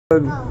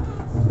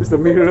It's the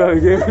mirror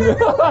again.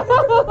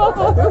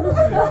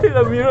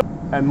 The mirror.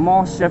 And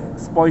more chef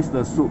spoils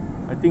the soup.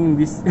 I think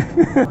this.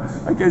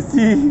 I can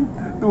see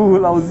two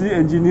lousy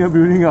engineers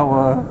building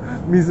our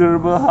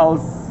miserable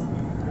house.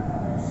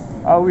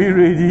 Are we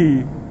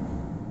ready?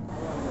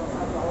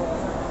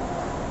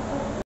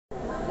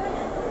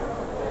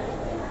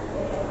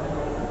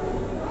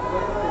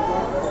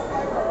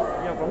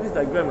 Yeah, from this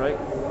diagram, right?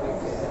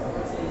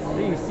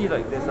 Then you see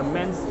like there's a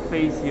man's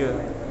face here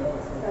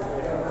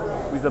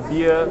with the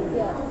beer.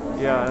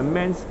 Yeah, a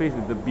man's face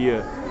with the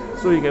beer.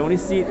 So you can only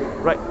see it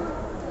right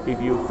if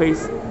you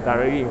face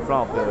directly in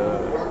front of the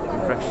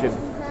impression.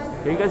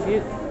 Can you guys see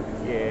it?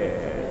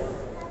 Yes.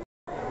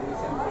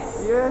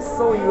 Yes,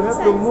 so you have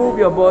to move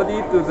your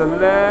body to the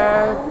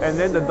left and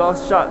then the door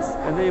shuts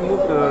and then you move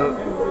to the...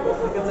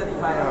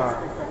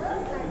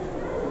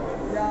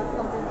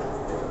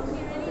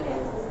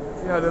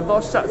 Yeah, the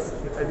door shuts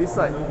at this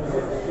side.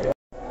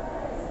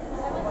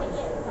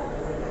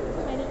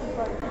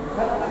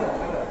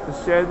 The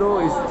shadow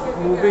is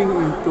moving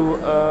into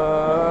a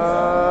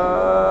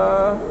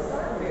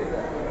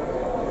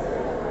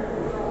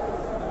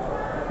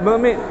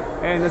mermaid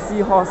and the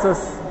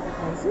seahorses.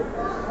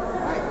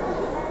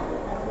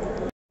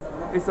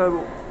 It's a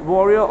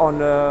warrior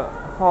on a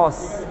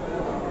horse.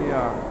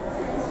 Yeah.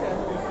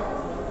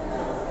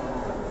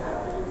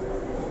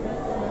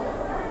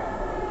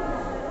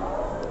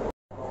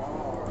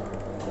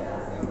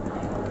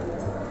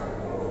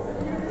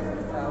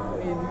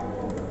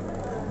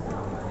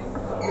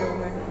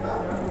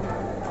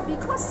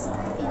 Because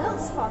it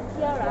looks from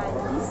here, right?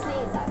 You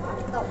say that on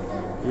top.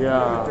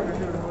 Yeah.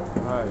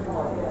 Right.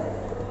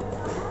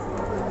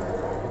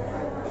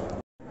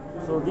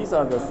 So these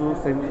are the shoes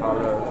same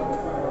color.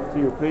 So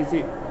you place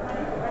it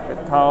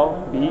at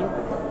tile B.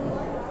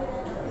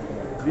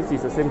 This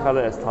is the same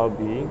color as tile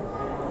B,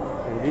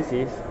 and this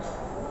is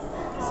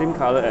same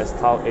color as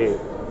tile A.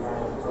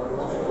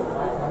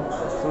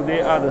 So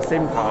they are the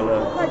same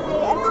color. But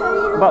they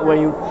actually. But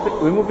when you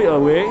remove it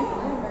away,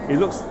 it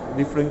looks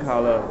different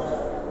color.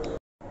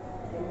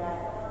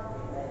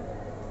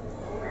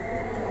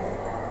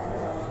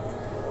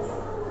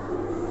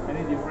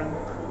 Any different?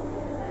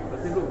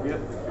 Does it look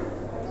weird?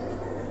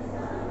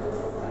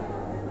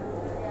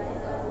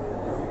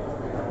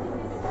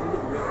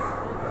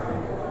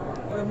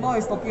 Now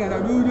it's talking like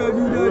that.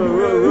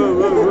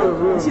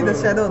 You see the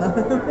shadow now?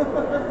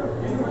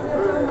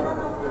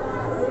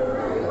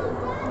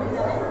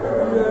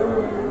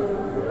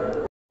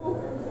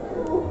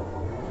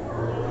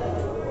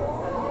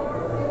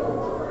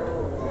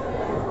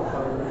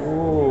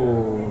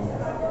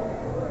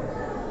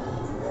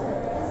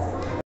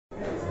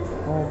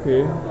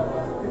 Okay.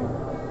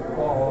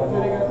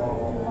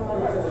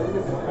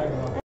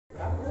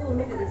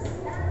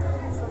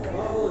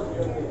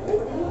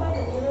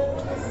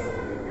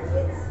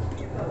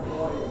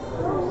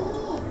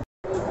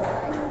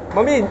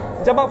 Mommy,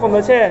 jump up from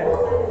the chair.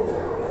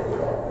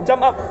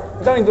 Jump up,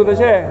 jump into the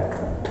chair.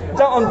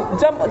 Jump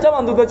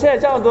onto the chair.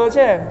 Jump onto the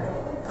chair.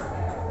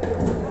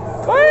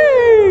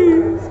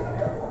 Hey!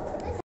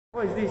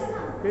 What is this?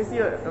 Can you see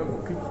an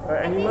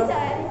animal?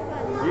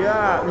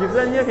 Yeah, you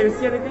stand here. Can you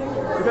see anything?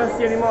 You can't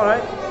see anymore,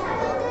 right?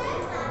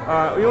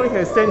 We only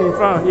can stand in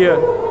front of here.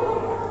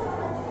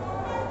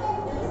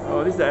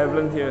 Oh, this is the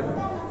avalanche here.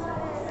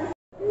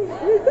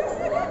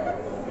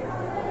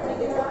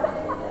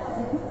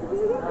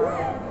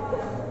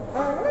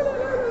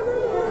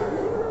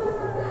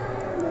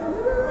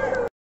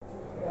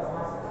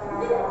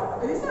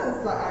 This one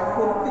is like I'm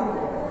floating.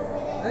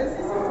 I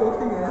see some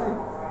floating.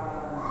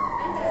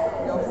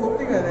 You're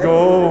floating like that.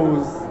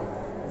 Goes.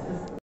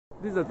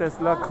 This is a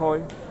Tesla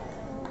coil.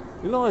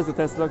 You know what is a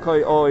Tesla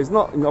coil? Oh, it's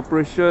not in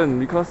operation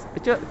because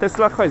actually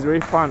Tesla coil is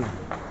very fun,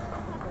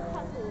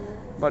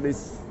 but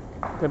it's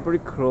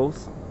temporarily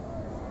closed.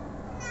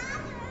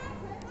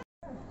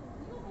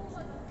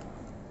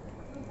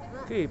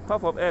 Okay,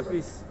 puff of air,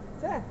 please.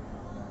 Yeah.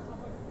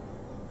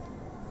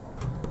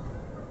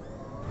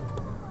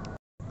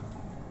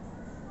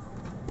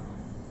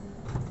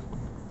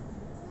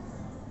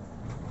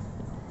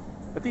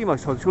 I think you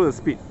must control the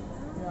speed.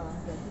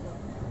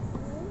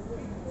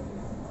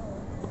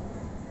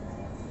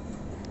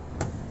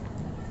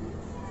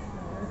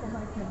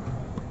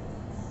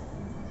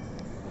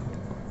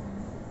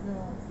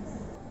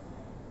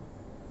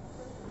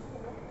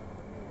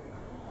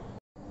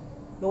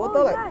 The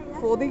water like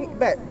folding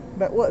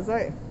backwards,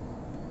 right?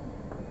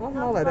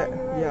 Not like that.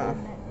 Yeah.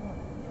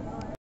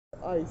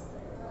 Ice.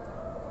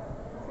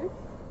 See?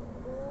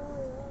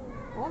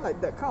 Not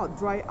like that kind of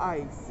dry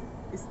ice.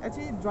 It's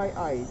actually dry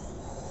ice.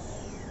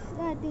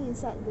 Then I think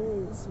inside there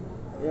is.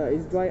 Yeah,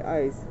 it's dry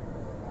ice.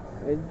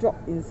 It drop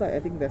inside. I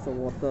think there's some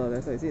water.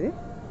 That's why. See it?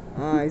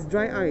 It's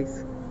dry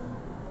ice.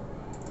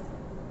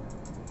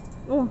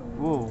 Oh.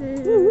 Whoa.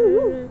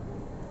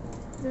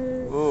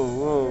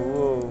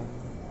 Whoa.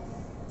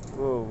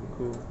 Whoa,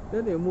 cool.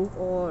 Then they move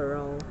all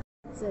around.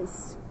 So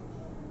it's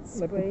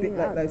Like spraying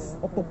like out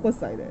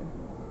octopus like that.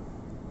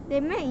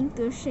 They make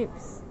into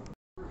ships.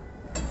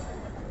 See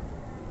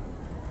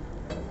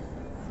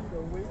the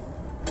wave?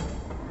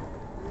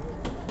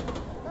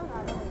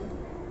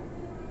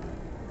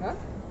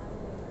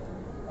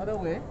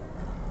 other way.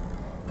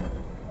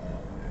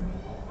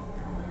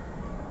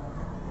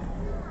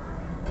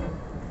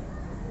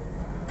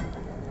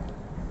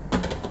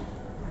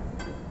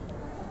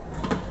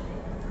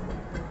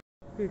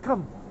 Okay,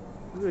 come.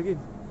 Do it again.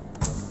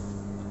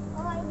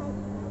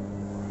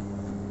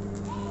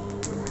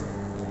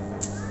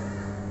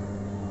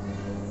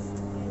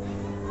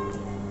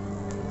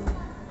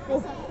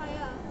 There's a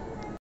fire.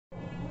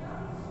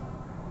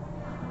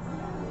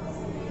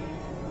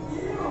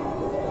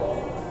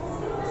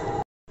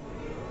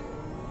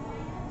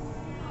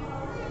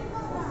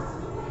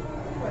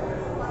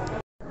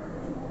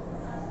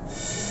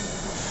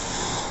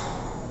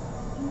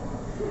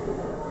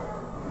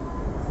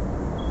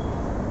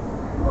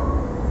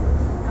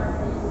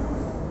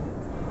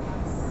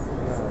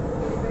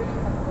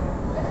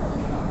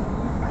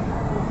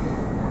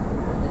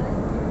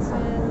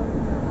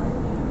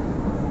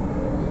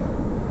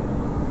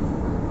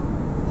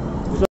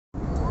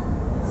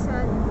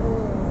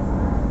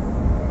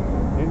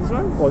 And this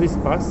one, for this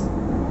bus,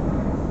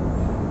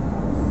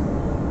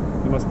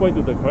 you must point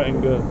to the correct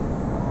angle.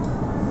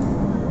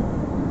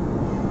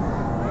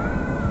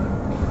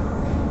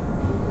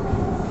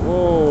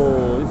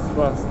 Whoa, it's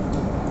fast.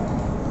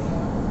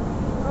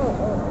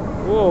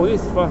 Whoa,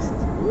 it's fast.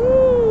 Woo.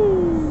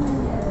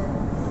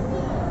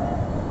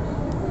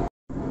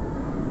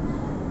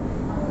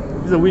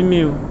 This is a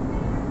windmill.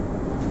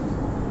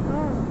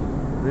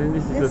 Then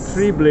this is a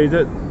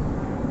three-bladed.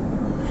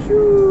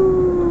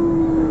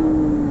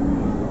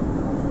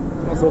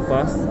 Not so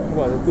fast. How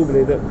about the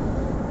two-bladed?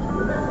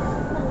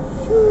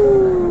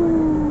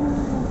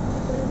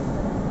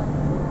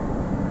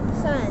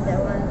 This one and that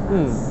one.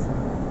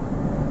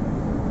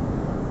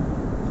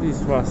 This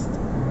is fast.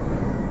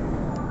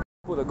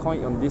 Put the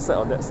coin on this side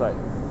or that side.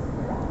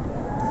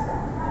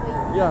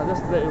 Yeah,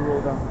 just let it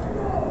roll down.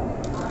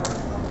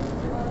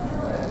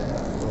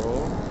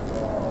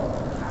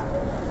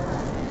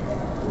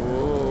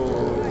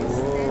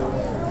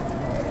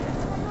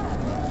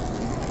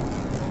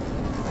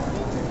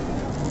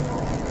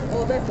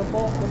 Oh, that's the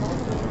ball for now.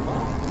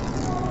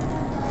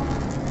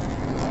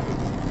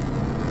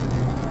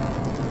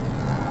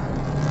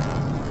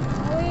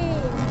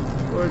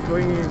 Oh, it's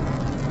going in.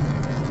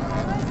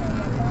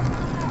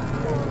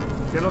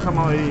 Cannot come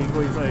out already, go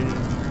inside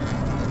already.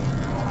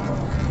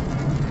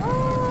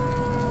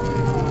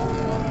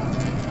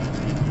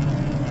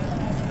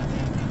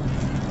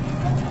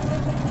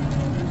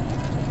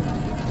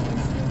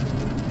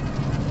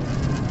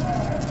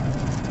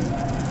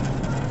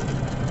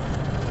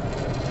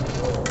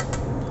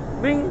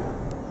 Bing!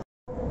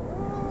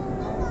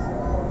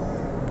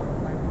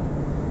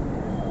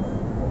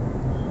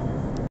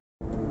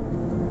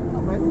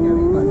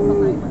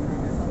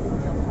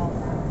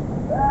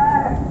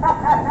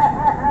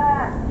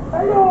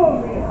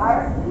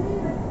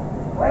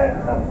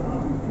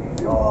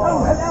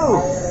 Oh, hello!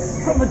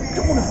 From the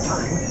dawn of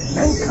time,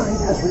 mankind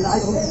has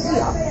relied on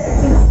fear.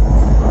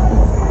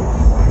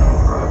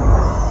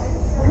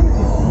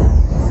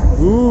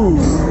 Ooh,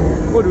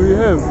 what do we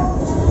have?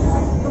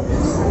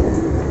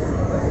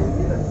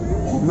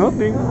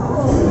 Nothing.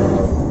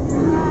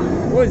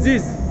 What is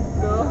this?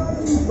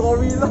 The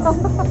gorilla.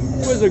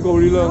 Where's the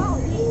gorilla?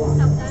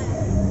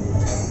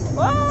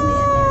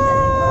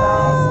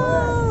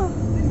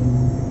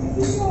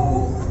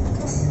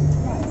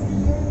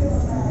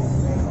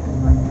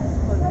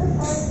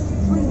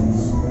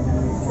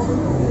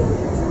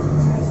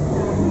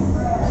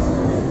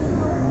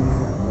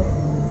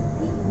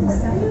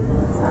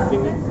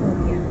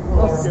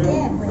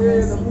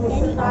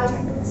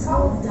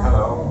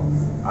 Hello,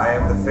 I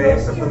am the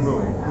face of the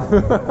moon.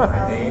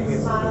 My name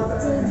is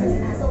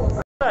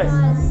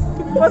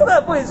What's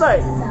that? Put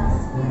inside.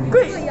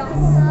 Quick.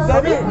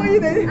 Daddy, put it,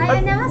 Daddy.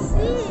 I never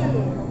see.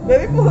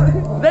 Daddy,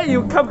 put. Then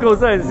you come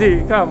closer and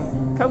see.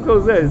 Come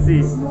closer and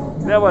see.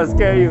 That will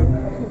scare you.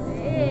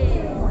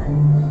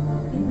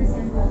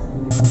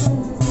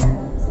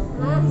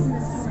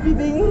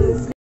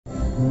 Speeding.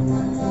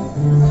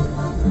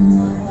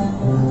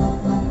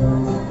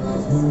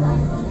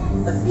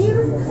 The fear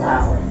of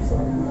clouds,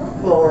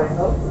 glory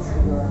of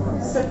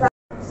surprise.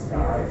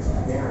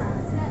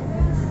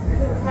 You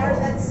can carry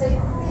that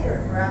same fear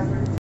forever.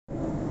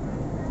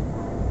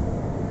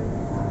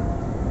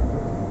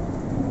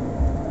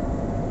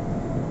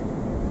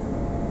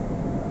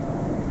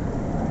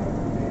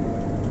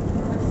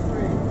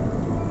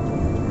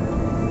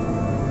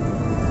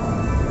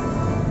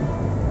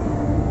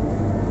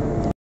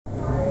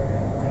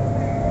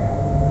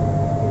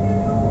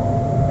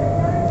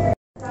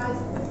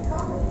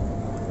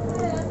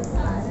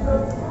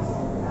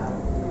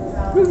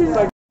 Do you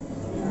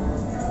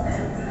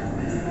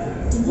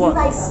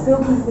like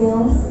spooky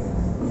films?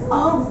 We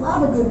all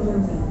love a good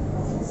movie.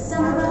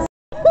 Some of us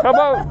How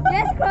about?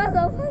 Let's cross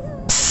over.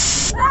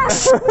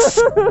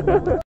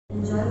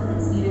 enjoy what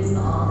experience for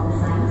all the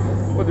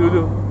sciences. What do you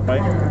do?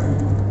 Right?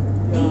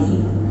 Thank you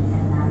and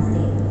have a nice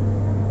day.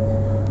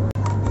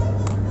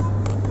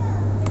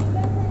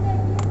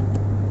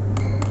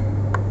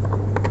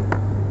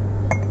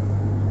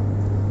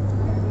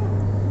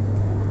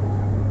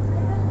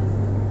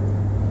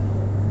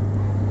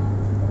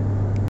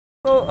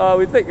 So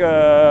we take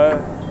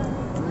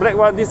black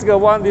one, this girl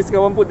one,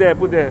 put there.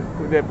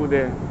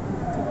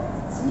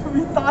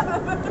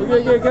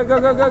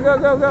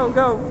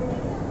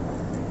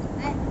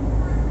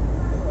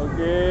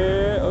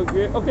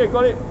 Okay, go. Okay,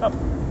 got it. Up.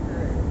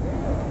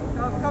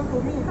 Come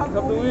to me. Come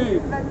to me.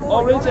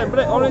 Orange and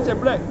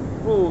black.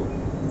 Pull.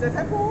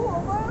 Just pull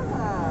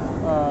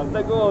over.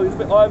 Let go a little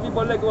bit. Oh,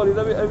 everybody let go a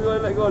little bit. Everybody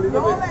let go a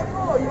little bit.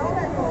 You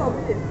let go a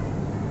bit.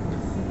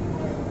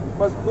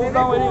 But go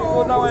down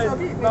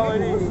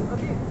already.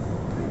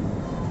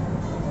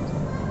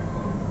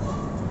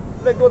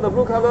 Let go the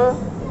blue color.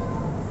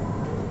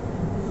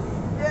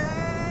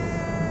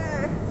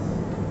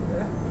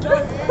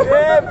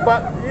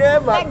 Yeah,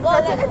 but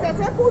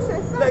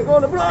let go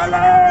the blue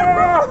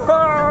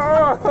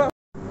color.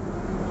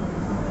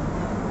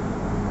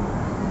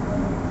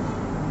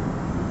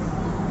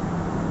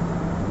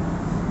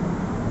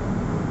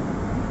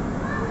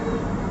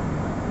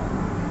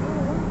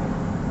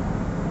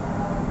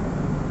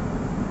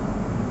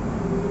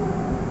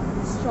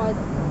 Destroy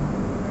them.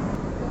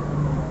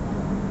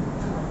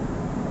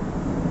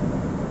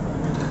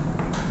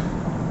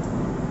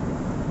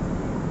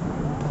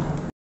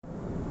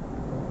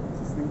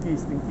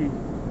 Stinky.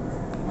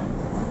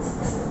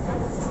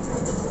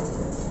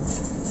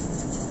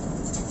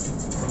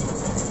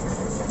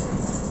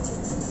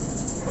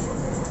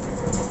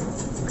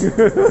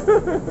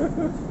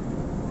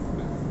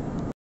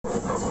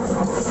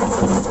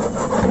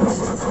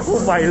 So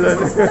violent.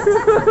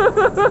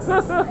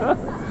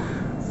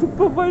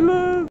 Super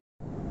violent.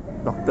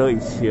 Doctor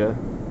is here.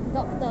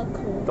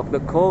 Dr.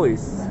 Cole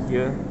is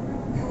here.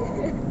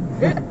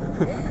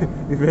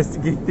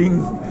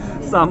 Investigating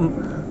some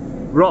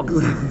rocks.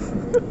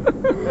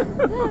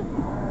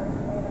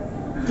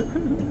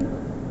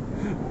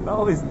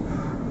 Now is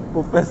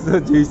Professor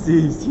JC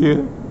is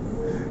here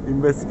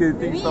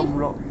investigating some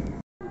rock.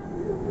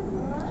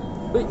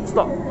 Wait,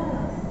 stop. You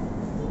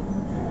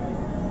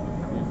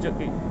jerk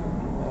it.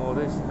 Oh,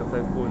 that's the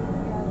typhoon.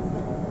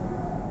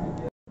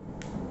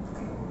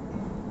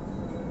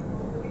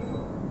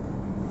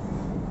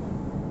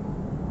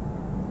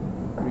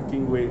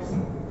 Making waves.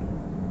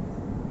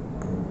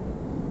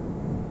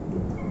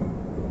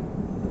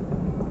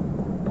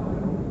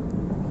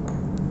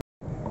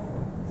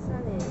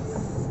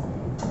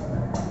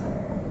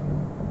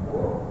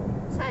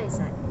 Sun is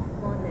like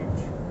more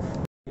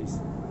natural. It's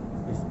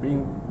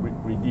being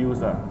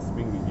reduced. It's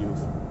being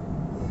reduced.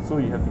 So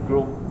you have to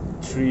grow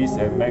trees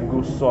and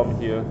mangrove swamp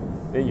here.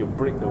 Then you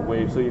break the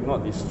wave so you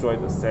not destroy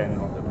the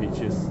sand on the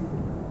beaches.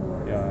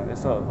 Yeah,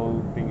 that's how the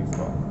whole thing is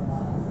about.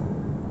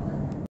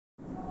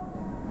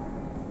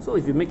 So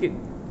if you make it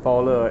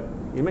taller, right,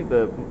 you make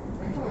the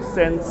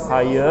sand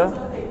higher,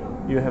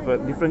 you have a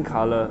different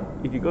color.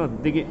 If you're going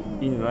to dig it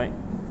in, right,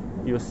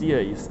 you'll see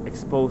that it's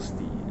exposed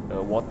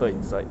the water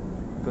inside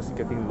because it's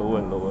getting lower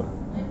and lower.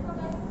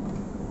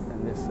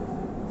 And this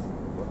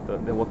water,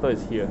 the water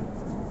is here.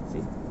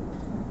 See?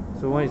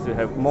 So once you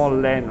have more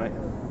land, right?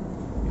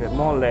 You have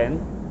more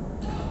land,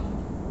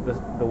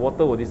 the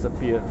water will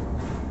disappear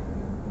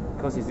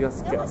because it's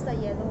just. Then what's the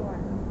yellow one?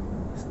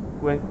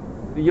 When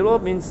the yellow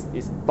means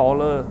it's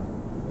taller,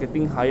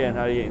 getting higher and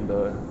higher in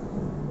the.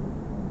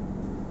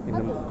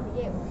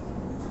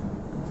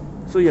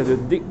 So you have to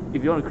dig.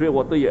 If you want to create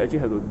water, you actually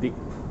have to dig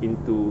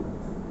into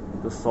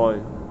the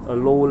soil. A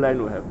low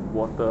land will have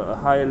water. A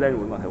high land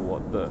will not have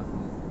water.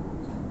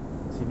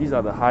 See, these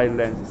are the high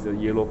lands. It's the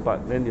yellow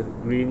part. Then you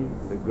have green,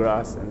 the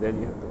grass, and then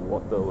you have the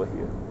water over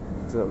here.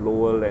 It's a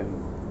lower land.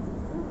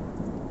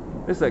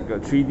 It's like a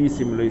 3D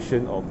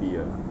simulation of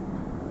the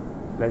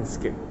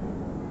landscape.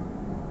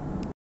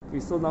 Okay,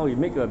 so now we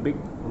make a big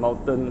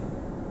mountain,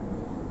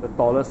 the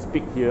tallest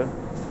peak here,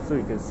 so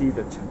you can see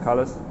the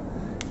colors.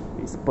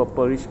 It's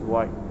purplish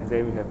white, and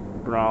then we have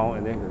brown,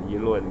 and then the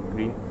yellow and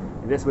green,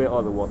 and that's where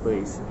all the water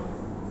is.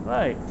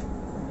 Right,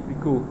 pretty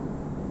cool.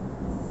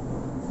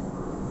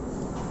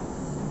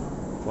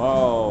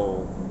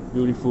 Wow,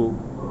 beautiful.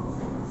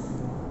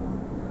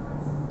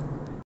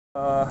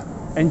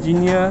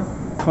 Engineer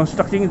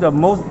constructing the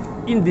most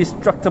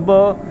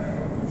indestructible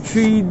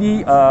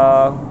 3D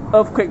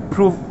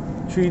earthquake-proof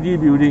 3D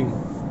building.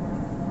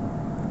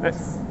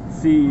 Let's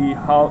see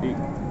how it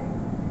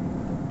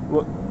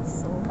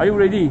works. Are you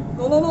ready?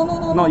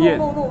 No. Not yet.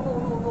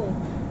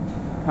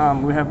 No.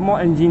 We have more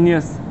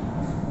engineers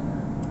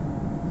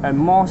and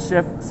more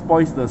chef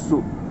spoils the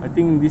soup. I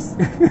think this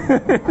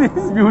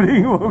this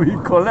building will be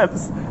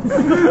collapsed.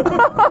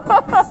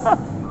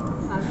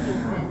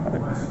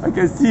 I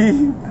can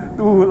see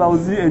two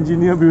lousy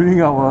engineers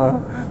building our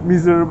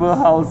miserable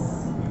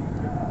house.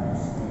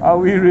 Are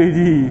we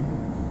ready?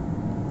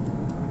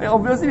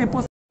 Obviously they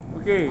put.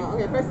 Okay.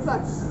 Okay, press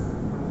start.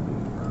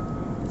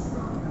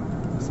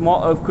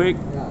 Small earthquake.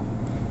 Yeah.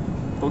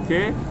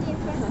 Okay.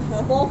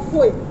 More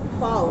quick,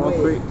 far away. More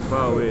quick,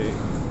 far away.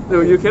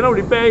 No, you cannot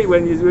repair it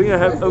when it's going to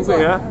have earthquake.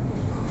 Yeah.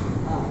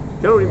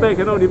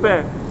 Cannot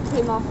repair.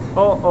 Came off.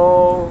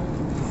 Oh.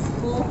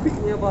 More quick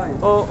nearby.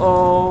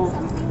 Oh.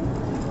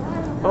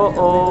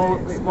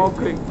 Small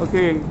quake.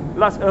 Okay.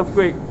 Large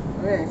earthquake.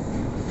 Okay.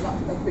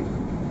 Large earthquake.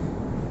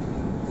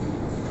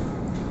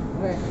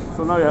 Okay.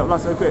 So now you have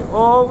last earthquake.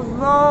 Oh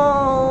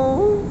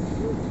no!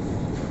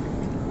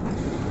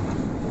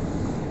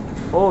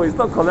 Oh, it's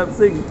not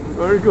collapsing.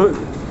 Very good.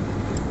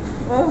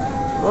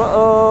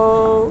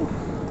 Uh-oh.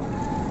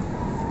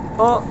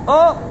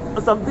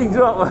 Oh, something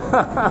dropped.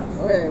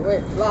 Okay,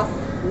 wait, last.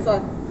 This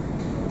one.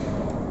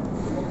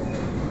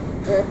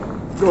 Okay.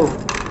 Go.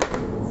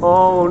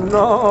 Oh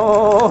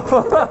no!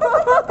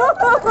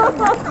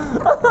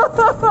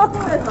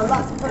 That's the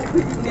last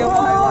earthquake near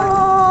Taiwan.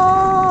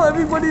 Oh,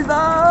 everybody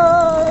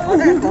died!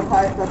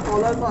 That's the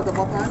tallest one, the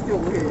bottom one still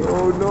okay.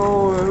 Oh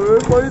no,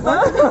 everybody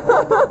died!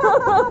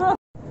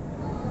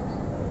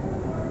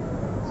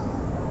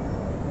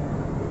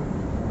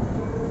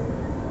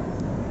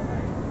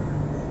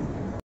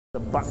 The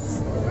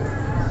butts.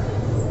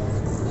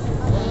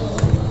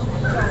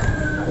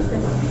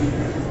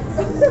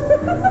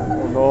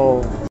 Oh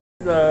no.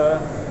 The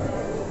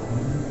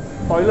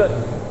toilet.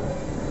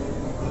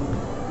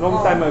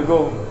 Long time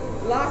ago.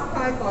 Last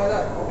time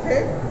toilet,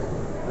 okay?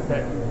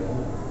 Okay.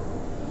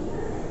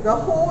 The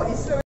hole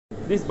is showing.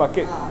 This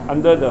bucket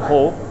under the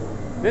hole.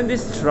 Then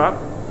this truck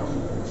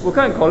will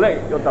come and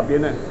collect your 大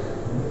便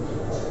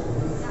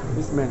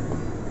This man.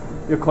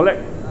 You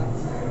collect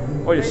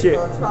all your shit.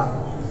 The truck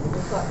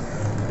inside.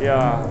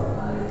 Yeah.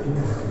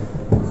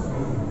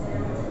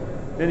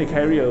 Then they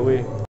carry it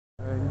away.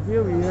 And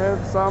here we have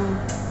some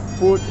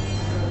food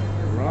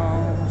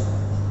around.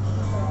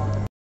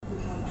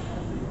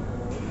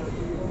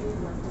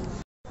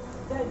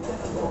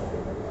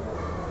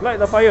 Light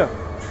the fire.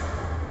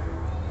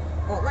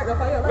 Oh, light the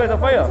fire. Light the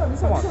fire.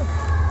 Come on.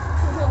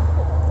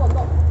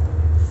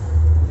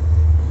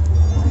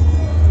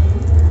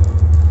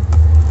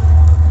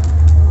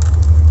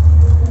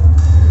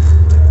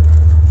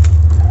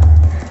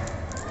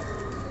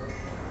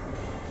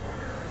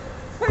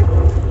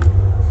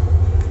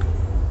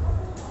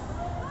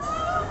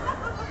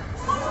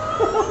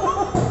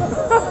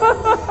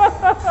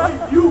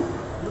 You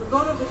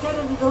got up the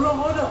cannon in the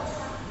wrong order.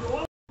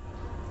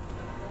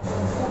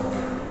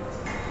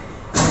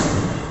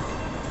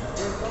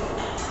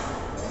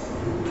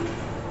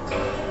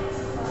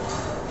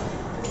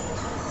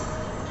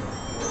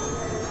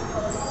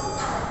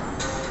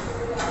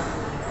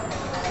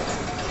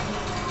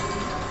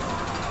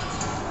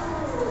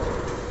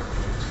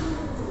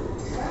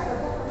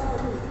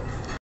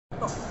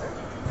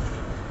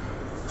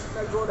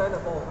 Let go, then the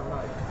ball will come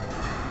out.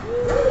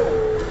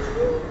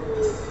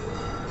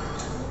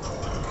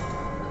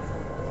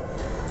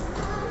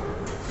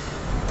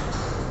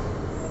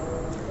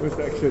 Where's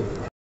the action?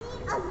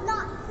 I'm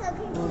not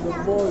looking Oh, the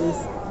down. ball is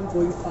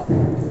going up.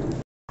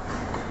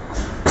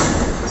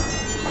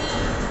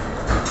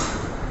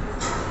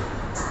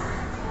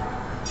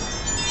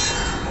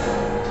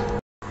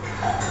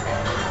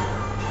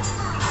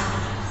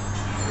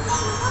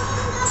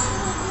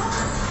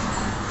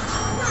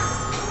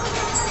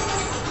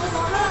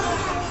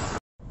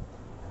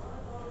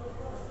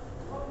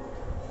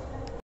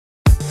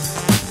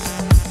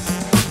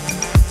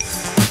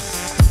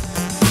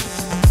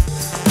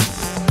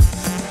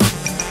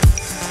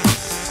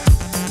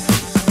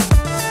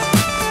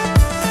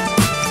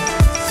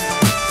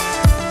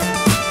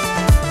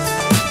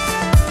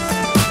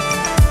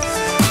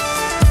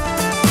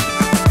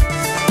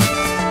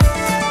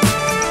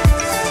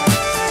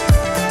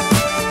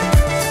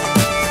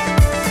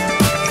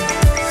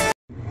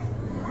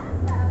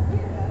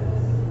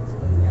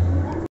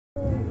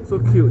 So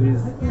cute is.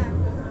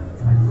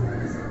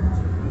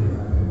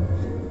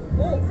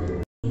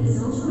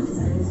 Social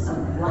distance of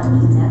 1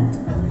 meter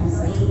and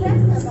stay in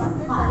groups of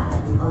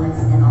 5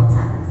 toilets at all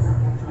times.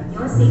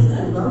 Your safety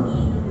and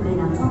well-being remain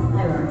our top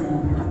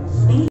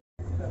priority.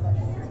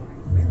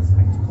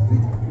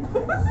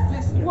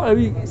 What are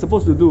we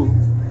supposed to do?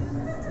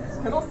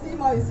 Cannot see,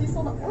 ma. You see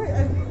so much. Wait,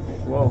 and.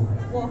 Wow.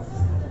 Wow.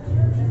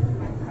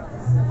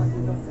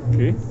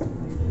 Okay.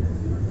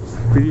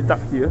 Pretty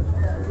dark here.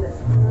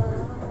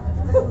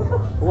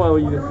 What are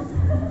you doing?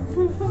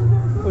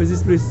 What is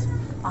this place?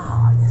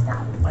 Ah,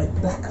 my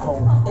black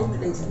hole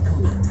emulating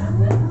compactor.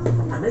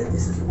 I know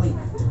this is the way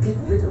to get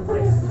rid of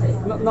my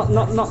faith. Knock.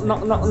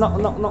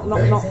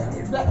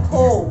 Black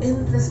hole.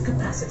 Endless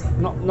capacity.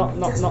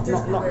 Knock. Step over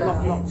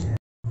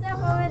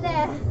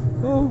there.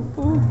 Oh.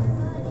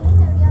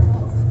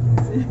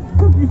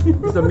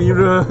 It's a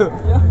mirror.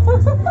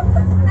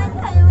 那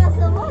看有没有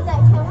什么在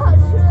看跑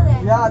出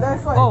来？ Yeah,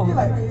 that's why. Oh, I feel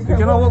like you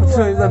cannot walk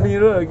through the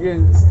mirror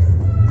again.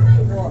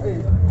 Wow,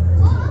 eh.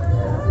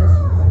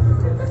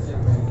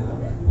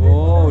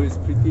 Oh, it's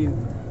pretty.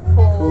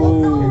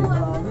 Oh.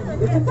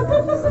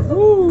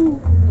 Woo.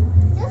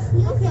 Just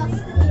use your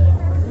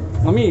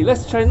skin. Mommy,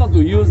 let's try not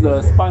to use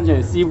the sponge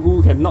and see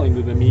who can knock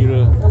into the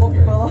mirror. Follow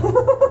people.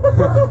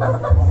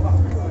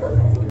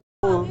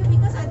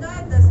 Because I don't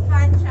have the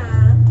sponge, I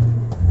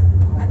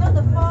got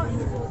to fall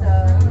into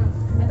the.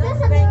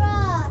 There's a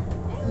mirror.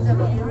 The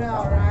mirror,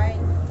 alright.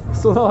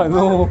 So now I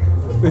know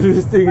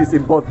this thing is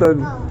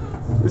important.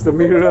 It's the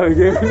mirror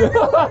again. Hit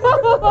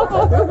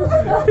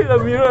the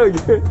mirror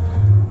again.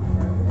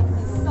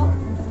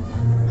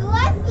 Do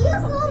I feel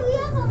so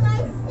weird for my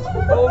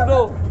skin? Oh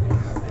no.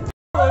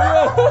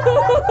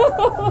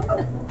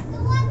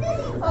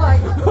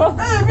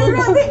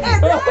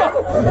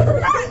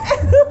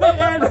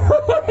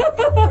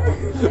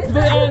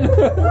 The end.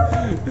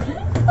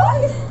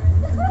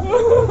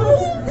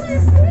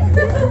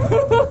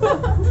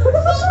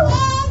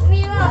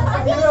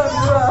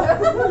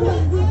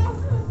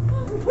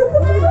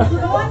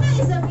 The one that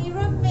is a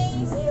mirror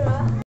maze.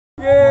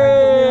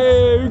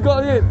 Yay! We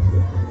got it.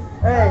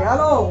 Hey,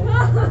 hello.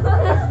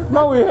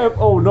 Now we have.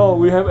 Oh no,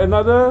 we have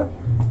another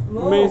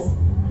No. maze.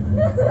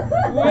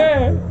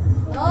 Where?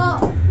 Oh.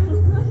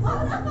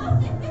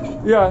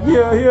 Yeah,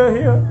 here.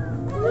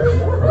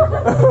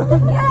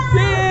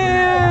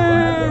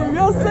 Yay!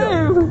 You're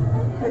safe.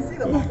 I see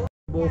the bottle.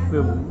 Both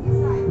film.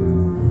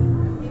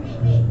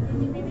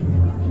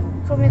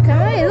 From your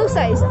camera, it looks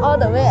like it's all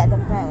the way at the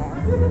back.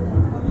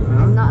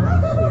 And not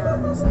like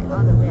here. It's like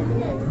all the way at the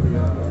back.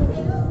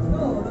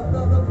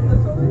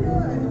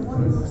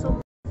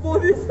 For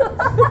this.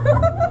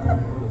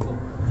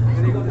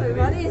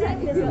 Everybody is like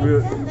this.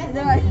 Weird. And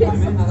then like this.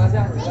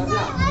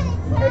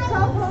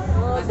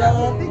 The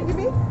thing, give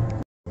me.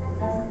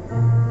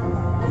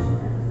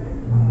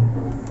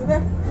 To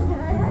there.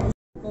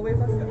 Go away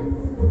first.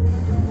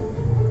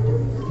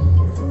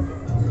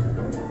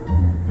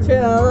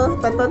 Change another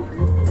pattern.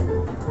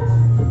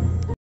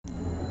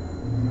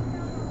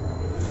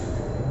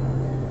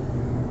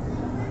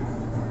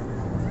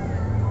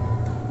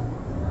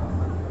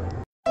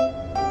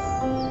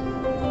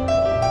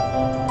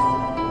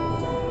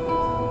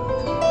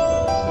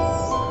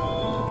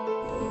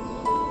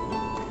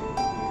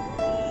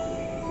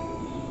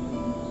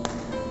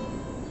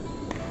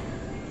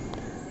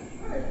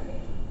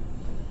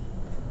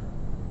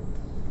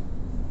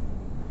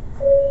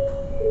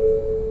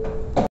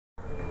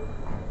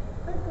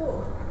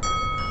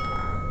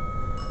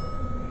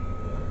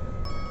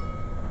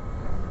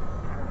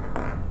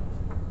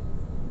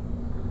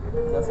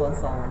 Just one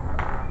sound.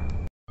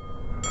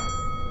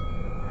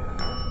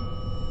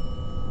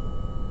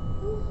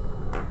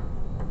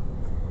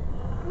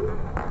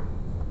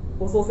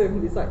 Also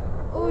same this side.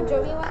 Oh,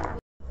 Joey one.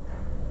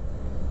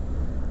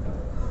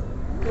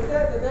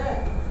 There.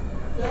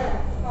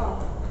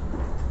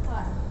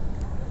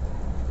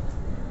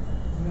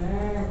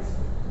 Next.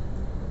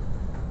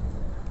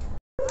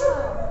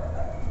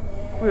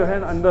 Put your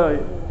hand under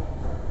it.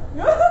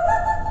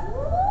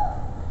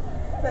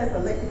 That's the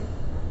leg.